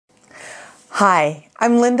Hi,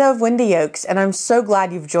 I'm Linda of Windy Oaks, and I'm so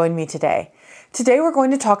glad you've joined me today. Today we're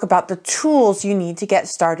going to talk about the tools you need to get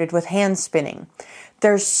started with hand spinning.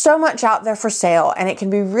 There's so much out there for sale, and it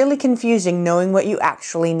can be really confusing knowing what you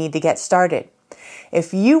actually need to get started.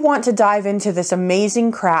 If you want to dive into this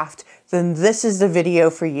amazing craft, then this is the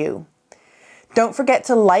video for you. Don't forget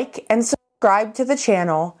to like and subscribe to the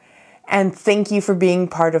channel, and thank you for being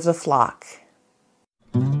part of the flock.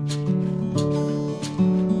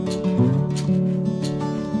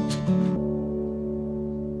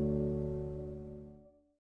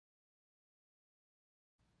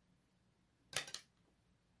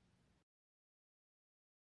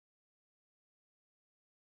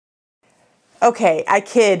 Okay, I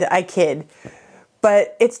kid,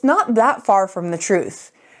 but it's not that far from the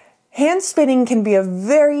truth. Hand spinning can be a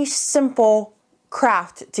very simple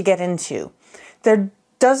craft to get into. There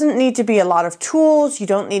doesn't need to be a lot of tools, you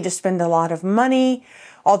don't need to spend a lot of money,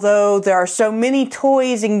 although there are so many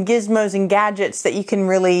toys and gizmos and gadgets that you can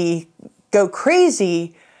really go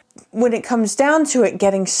crazy. When it comes down to it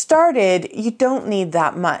getting started, you don't need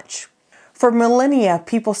that much. For millennia,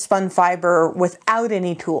 people spun fiber without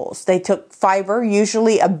any tools. They took fiber,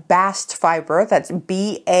 usually a bast fiber, that's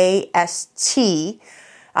B-A-S-T,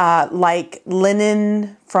 like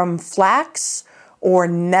linen from flax or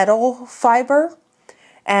nettle fiber,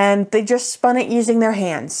 and they just spun it using their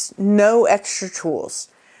hands, no extra tools.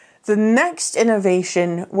 The next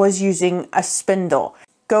innovation was using a spindle,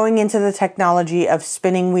 going into the technology of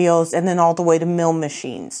spinning wheels and then all the way to mill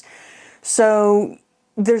machines. So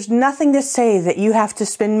there's nothing to say that you have to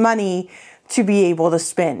spend money to be able to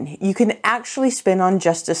spin. You can actually spin on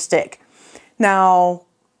just a stick. Now,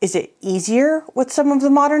 is it easier with some of the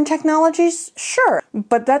modern technologies? Sure,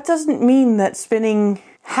 but that doesn't mean that spinning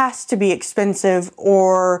has to be expensive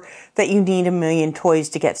or that you need a million toys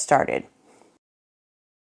to get started.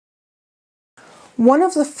 One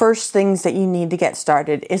of the first things that you need to get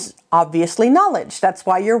started is obviously knowledge. That's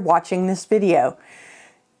why you're watching this video.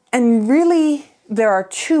 And really, there are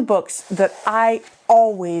two books that I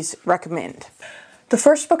always recommend. The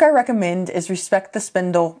first book I recommend is Respect the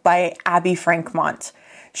Spindle by Abby Frankmont.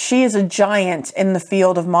 She is a giant in the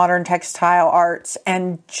field of modern textile arts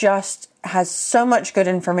and just has so much good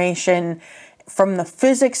information from the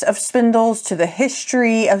physics of spindles to the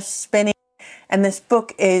history of spinning. And this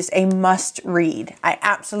book is a must read. I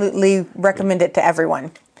absolutely recommend it to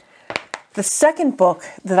everyone. The second book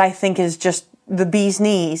that I think is just the bee's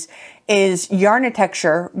knees is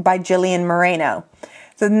Yarnitecture by Jillian Moreno.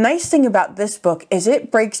 The nice thing about this book is it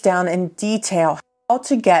breaks down in detail how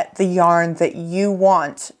to get the yarn that you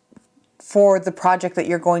want for the project that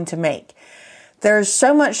you're going to make. There's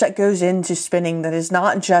so much that goes into spinning that is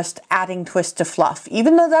not just adding twist to fluff.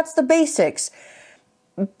 Even though that's the basics,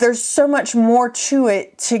 there's so much more to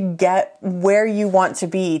it to get where you want to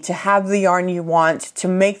be, to have the yarn you want, to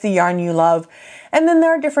make the yarn you love. And then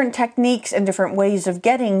there are different techniques and different ways of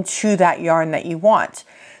getting to that yarn that you want.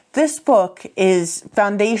 This book is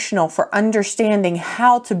foundational for understanding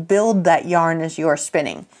how to build that yarn as you're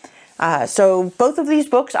spinning. So both of these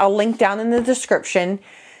books I'll link down in the description,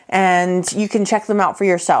 and you can check them out for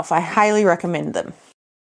yourself. I highly recommend them.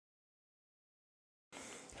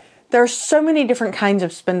 There are so many different kinds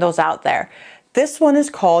of spindles out there. This one is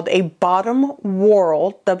called a bottom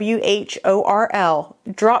whorl, W-H-O-R-L,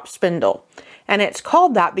 drop spindle. And it's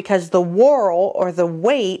called that because the whorl, or the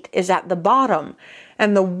weight, is at the bottom.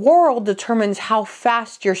 And the whorl determines how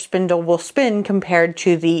fast your spindle will spin compared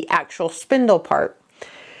to the actual spindle part.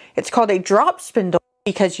 It's called a drop spindle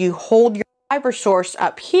because you hold your fiber source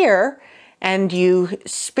up here and you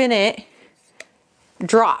spin it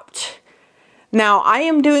dropped. Now, I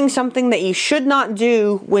am doing something that you should not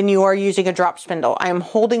do when you are using a drop spindle. I am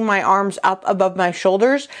holding my arms up above my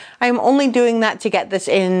shoulders. I am only doing that to get this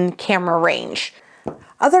in camera range.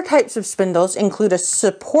 Other types of spindles include a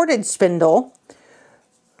supported spindle,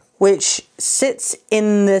 which sits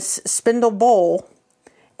in this spindle bowl,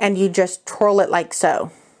 and you just twirl it like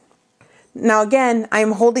so. Now again, I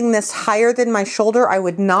am holding this higher than my shoulder. I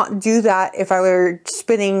would not do that if I were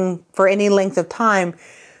spinning for any length of time.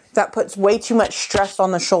 That puts way too much stress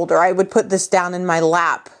on the shoulder. I would put this down in my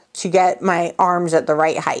lap to get my arms at the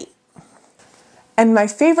right height. And my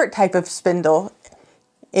favorite type of spindle,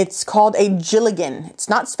 it's called a Gilligan. It's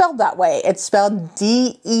not spelled that way. It's spelled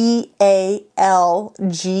D-E-A-L-G-A-N.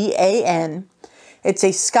 It's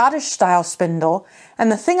a Scottish style spindle.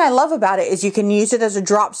 And the thing I love about it is you can use it as a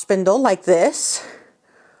drop spindle like this,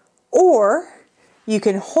 or you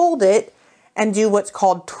can hold it and do what's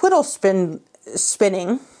called twiddle spinning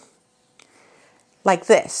like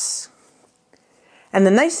this. And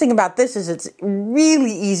the nice thing about this is it's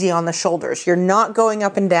really easy on the shoulders. You're not going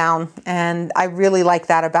up and down, and I really like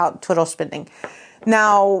that about twiddle spinning.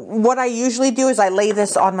 Now, what I usually do is I lay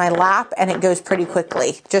this on my lap and it goes pretty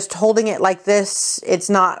quickly. Just holding it like this, it's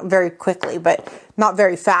not very quickly, but not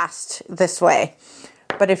very fast this way.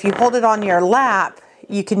 But if you hold it on your lap,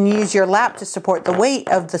 you can use your lap to support the weight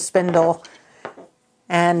of the spindle,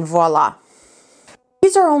 and voila.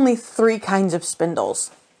 These are only 3 kinds of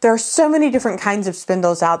spindles. There are so many different kinds of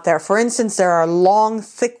spindles out there. For instance, there are long,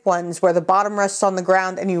 thick ones where the bottom rests on the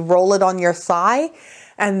ground and you roll it on your thigh.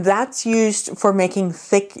 And that's used for making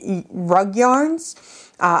thick rug yarns.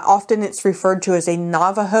 Often it's referred to as a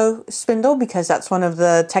Navajo spindle because that's one of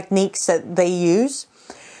the techniques that they use.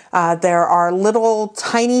 There are little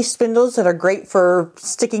tiny spindles that are great for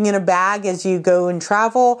sticking in a bag as you go and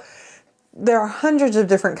travel. There are hundreds of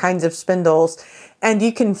different kinds of spindles, and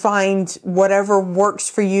you can find whatever works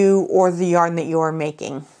for you or the yarn that you are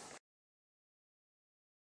making.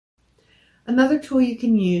 Another tool you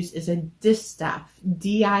can use is a distaff,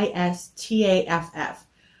 D-I-S-T-A-F-F.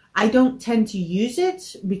 I don't tend to use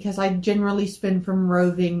it because I generally spin from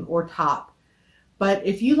roving or top. But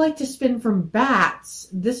if you like to spin from bats,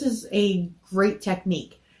 this is a great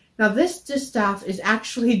technique. Now this distaff is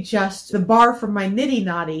actually just the bar from my nitty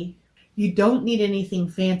knotty. You don't need anything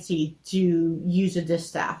fancy to use a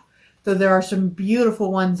distaff, though there are some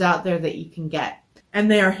beautiful ones out there that you can get.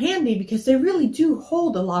 And they are handy because they really do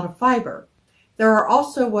hold a lot of fiber. There are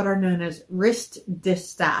also what are known as wrist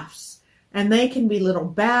distaffs, and they can be little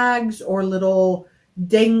bags or little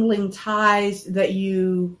dangling ties that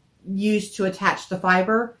you use to attach the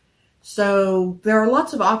fiber. So there are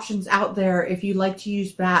lots of options out there if you like to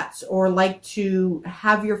use bats or like to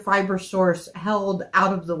have your fiber source held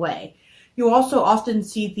out of the way. You also often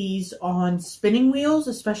see these on spinning wheels,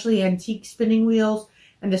 especially antique spinning wheels,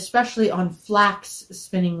 and especially on flax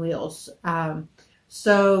spinning wheels.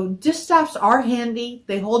 So distaffs are handy.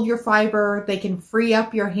 They hold your fiber. They can free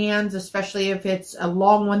up your hands, especially if it's a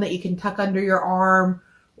long one that you can tuck under your arm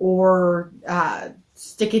or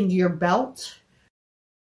stick into your belt.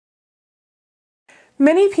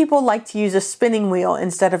 Many people like to use a spinning wheel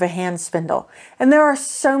instead of a hand spindle, and there are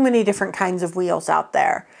so many different kinds of wheels out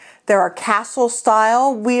there. There are castle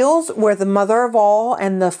style wheels where the mother of all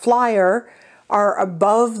and the flyer are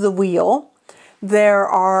above the wheel. There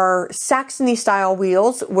are Saxony style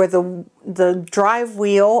wheels where the drive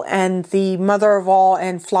wheel and the mother of all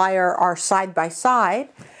and flyer are side by side.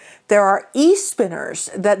 There are e-spinners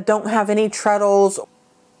that don't have any treadles.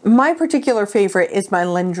 My particular favorite is my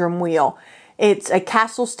Lindrum wheel. It's a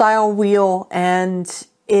castle style wheel and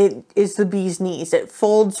it is the bee's knees. It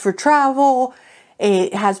folds for travel.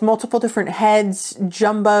 It has multiple different heads,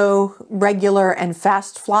 jumbo, regular, and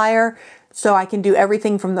fast flyer. So I can do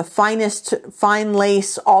everything from the finest fine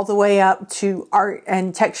lace all the way up to art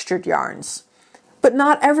and textured yarns. But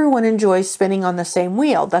not everyone enjoys spinning on the same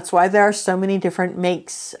wheel. That's why there are so many different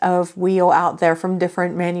makes of wheel out there from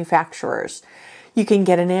different manufacturers. You can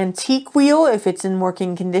get an antique wheel if it's in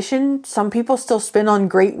working condition. Some people still spin on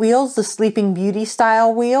great wheels, the Sleeping Beauty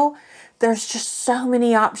style wheel. There's just so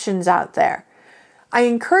many options out there. I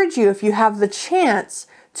encourage you, if you have the chance,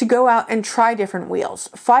 to go out and try different wheels.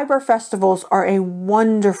 Fiber festivals are a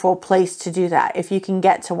wonderful place to do that if you can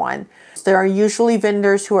get to one. There are usually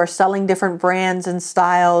vendors who are selling different brands and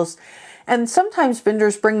styles, and sometimes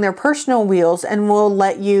vendors bring their personal wheels and will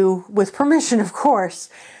let you, with permission of course,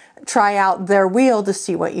 try out their wheel to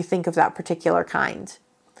see what you think of that particular kind.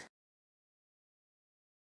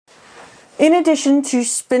 In addition to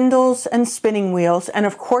spindles and spinning wheels, and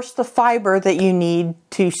of course the fiber that you need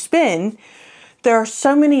to spin, there are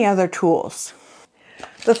so many other tools.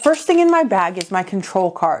 The first thing in my bag is my control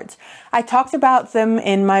cards. I talked about them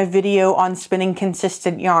in my video on spinning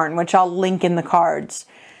consistent yarn, which I'll link in the cards.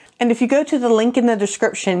 And if you go to the link in the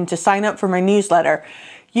description to sign up for my newsletter,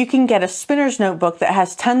 you can get a spinner's notebook that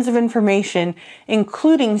has tons of information,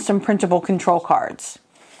 including some printable control cards.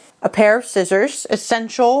 A pair of scissors,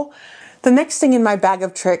 essential. The next thing in my bag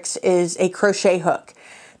of tricks is a crochet hook.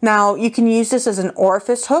 Now, you can use this as an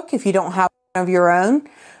orifice hook if you don't have of your own,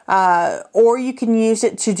 or you can use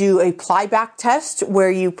it to do a ply back test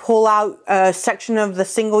where you pull out a section of the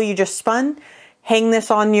single you just spun, hang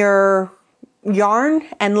this on your yarn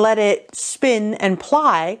and let it spin and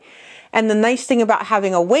ply. And the nice thing about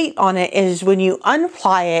having a weight on it is when you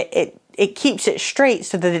unply it keeps it straight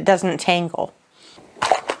so that it doesn't tangle.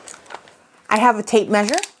 I have a tape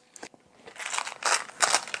measure,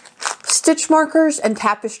 Stitch markers and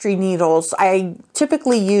tapestry needles I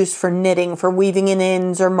typically use for knitting, for weaving in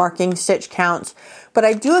ends or marking stitch counts, but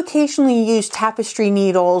I do occasionally use tapestry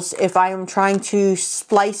needles if I am trying to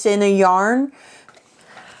splice in a yarn.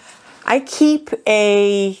 I keep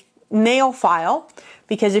a nail file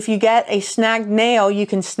because if you get a snagged nail, you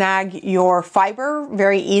can snag your fiber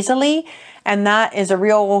very easily, and that is a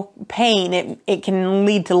real pain. It can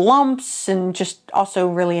lead to lumps and just also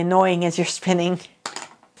really annoying as you're spinning.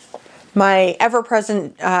 My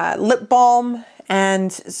ever-present lip balm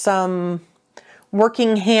and some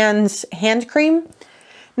Working Hands hand cream.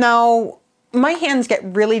 Now, my hands get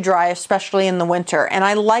really dry, especially in the winter, and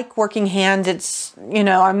I like Working Hands. It's, you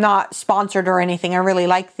know, I'm not sponsored or anything. I really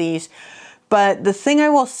like these. But the thing I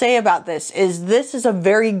will say about this is a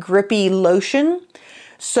very grippy lotion.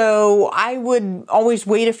 So I would always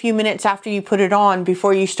wait a few minutes after you put it on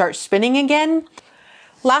before you start spinning again.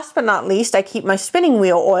 Last but not least, I keep my spinning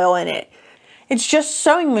wheel oil in it. It's just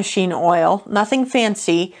sewing machine oil, nothing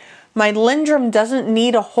fancy. My Lindrum doesn't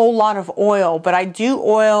need a whole lot of oil, but I do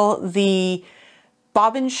oil the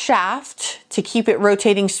bobbin shaft to keep it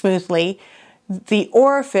rotating smoothly, the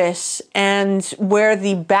orifice, and where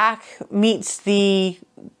the back meets the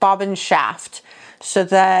bobbin shaft, so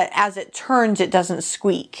that as it turns, it doesn't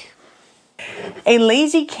squeak. A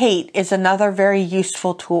Lazy Kate is another very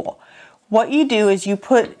useful tool. What you do is you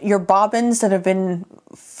put your bobbins that have been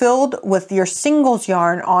filled with your singles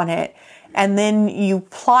yarn on it, and then you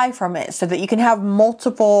ply from it so that you can have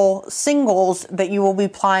multiple singles that you will be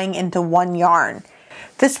plying into one yarn.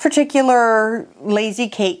 This particular Lazy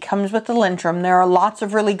Kate comes with the Lindrum. There are lots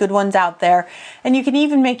of really good ones out there, and you can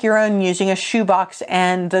even make your own using a shoebox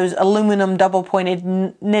and those aluminum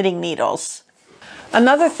double-pointed knitting needles.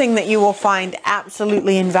 Another thing that you will find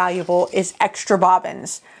absolutely invaluable is extra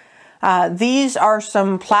bobbins. These are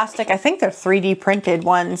some plastic, I think they're 3D printed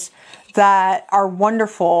ones, that are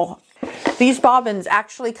wonderful. These bobbins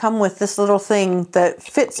actually come with this little thing that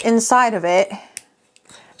fits inside of it,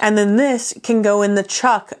 and then this can go in the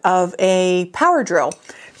chuck of a power drill.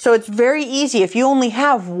 So it's very easy. If you only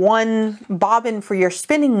have one bobbin for your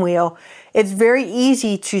spinning wheel, it's very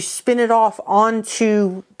easy to spin it off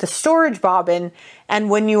onto the storage bobbin, and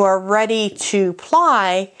when you are ready to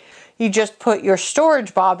ply, you just put your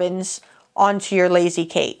storage bobbins onto your Lazy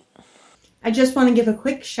Kate. I just want to give a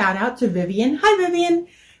quick shout out to Vivian. Hi Vivian,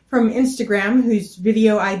 from Instagram, whose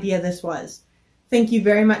video idea this was. Thank you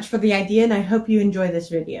very much for the idea, and I hope you enjoy this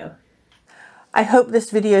video. I hope this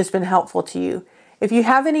video has been helpful to you. If you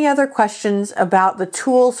have any other questions about the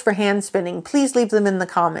tools for hand spinning, please leave them in the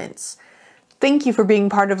comments. Thank you for being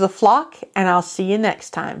part of the flock, and I'll see you next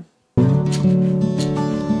time.